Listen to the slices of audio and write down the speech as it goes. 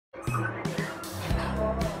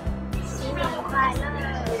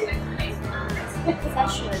在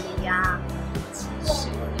雪梨啊，其实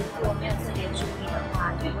如果没有特别注意的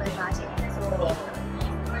话，就会发现说，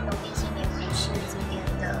农历新年不是今年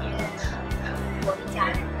的国定假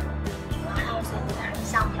日，然后所以我们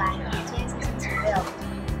上班，今天是星期六，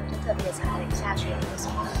就特别查了一下雪梨有什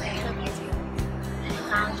么特别节日，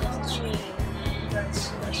刚刚就是去一个吃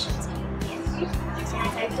了10几年，现在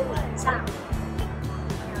在渡轮上。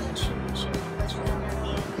去雪梨歌剧院那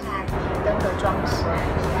边看灯的装饰，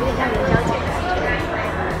有点像元宵节的感觉。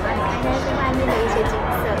然后你看现在是外面的一些景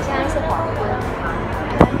色，现在是黄昏，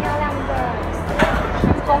还蛮漂亮的，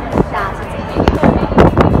风很大，是这样。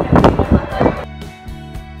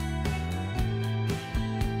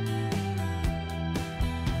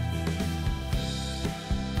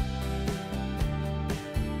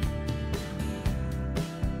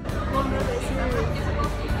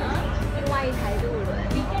另外一台渡轮。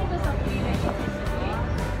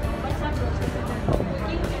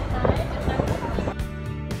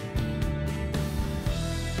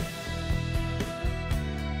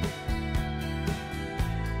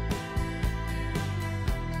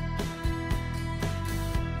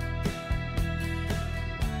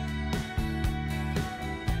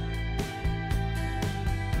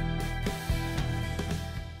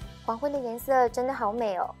黄昏的颜色真的好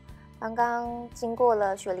美哦！刚刚经过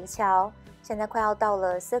了雪梨桥，现在快要到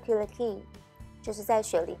了 Circular Quay， 就是在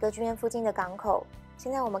雪梨歌剧院附近的港口。现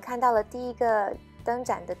在我们看到了第一个灯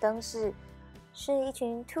展的灯饰，是一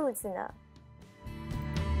群兔子呢。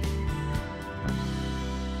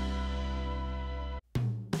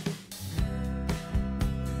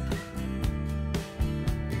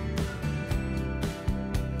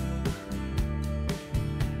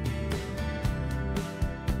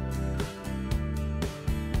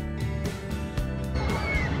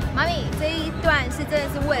妈咪，这一段是真的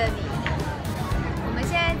是为了你。我们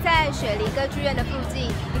现在在雪梨歌剧院的附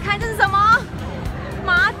近，你看这是什么？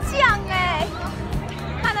麻将哎，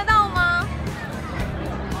看得到吗？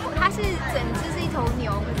它是整只是一头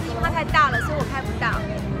牛，可是因为它太大了，所以我看不到。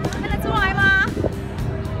看得出来吗？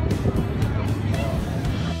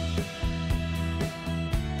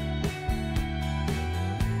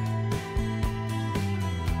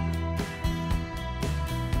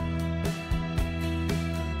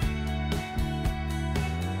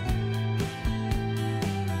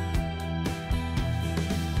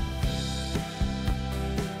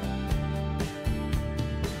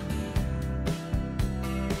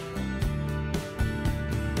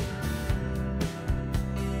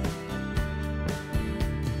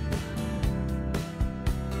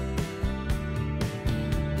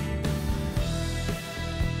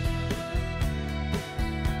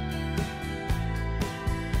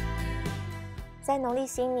在农历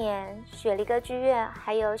新年，雪梨歌剧院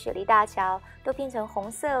还有雪梨大桥都变成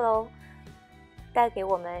红色喽，带给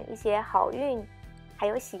我们一些好运，还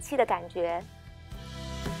有喜气的感觉。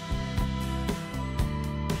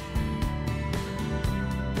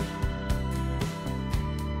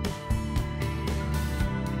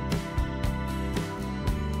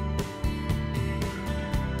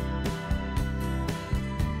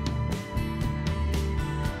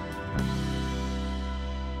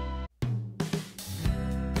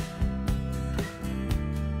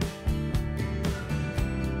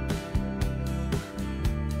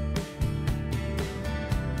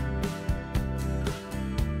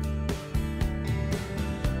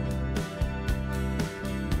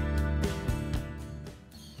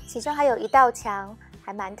其中还有一道墙，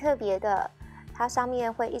还蛮特别的，它上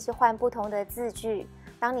面会一直换不同的字句。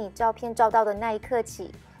当你照片照到的那一刻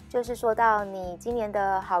起，就是说到你今年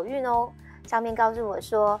的好运哦。上面告诉我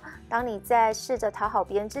说，当你在试着讨好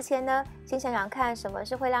别人之前呢，先想想看什么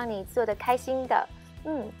是会让你做得开心的。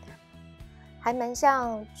还蛮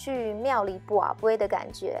像去庙里擲茭的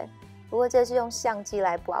感觉，不过这是用相机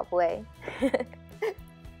来擲茭。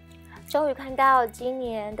终于看到今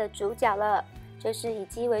年的主角了。这是以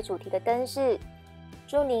鸡为主题的灯饰，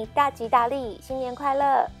祝你大吉大利，新年快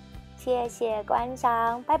乐！谢谢观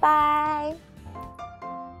赏，拜拜。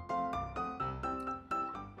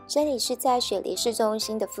这里是在雪梨市中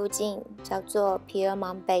心的附近，叫做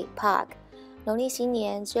Pyrmont Bay Park。农历新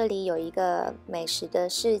年这里有一个美食的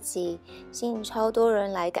市集，吸引超多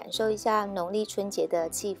人来感受一下农历春节的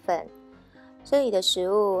气氛。这里的食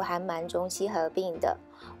物还蛮中西合并的。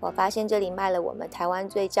我发现这里卖了我们台湾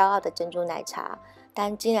最骄傲的珍珠奶茶，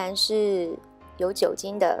但竟然是有酒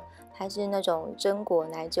精的，它是那种榛果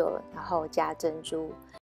奶酒，然后加珍珠，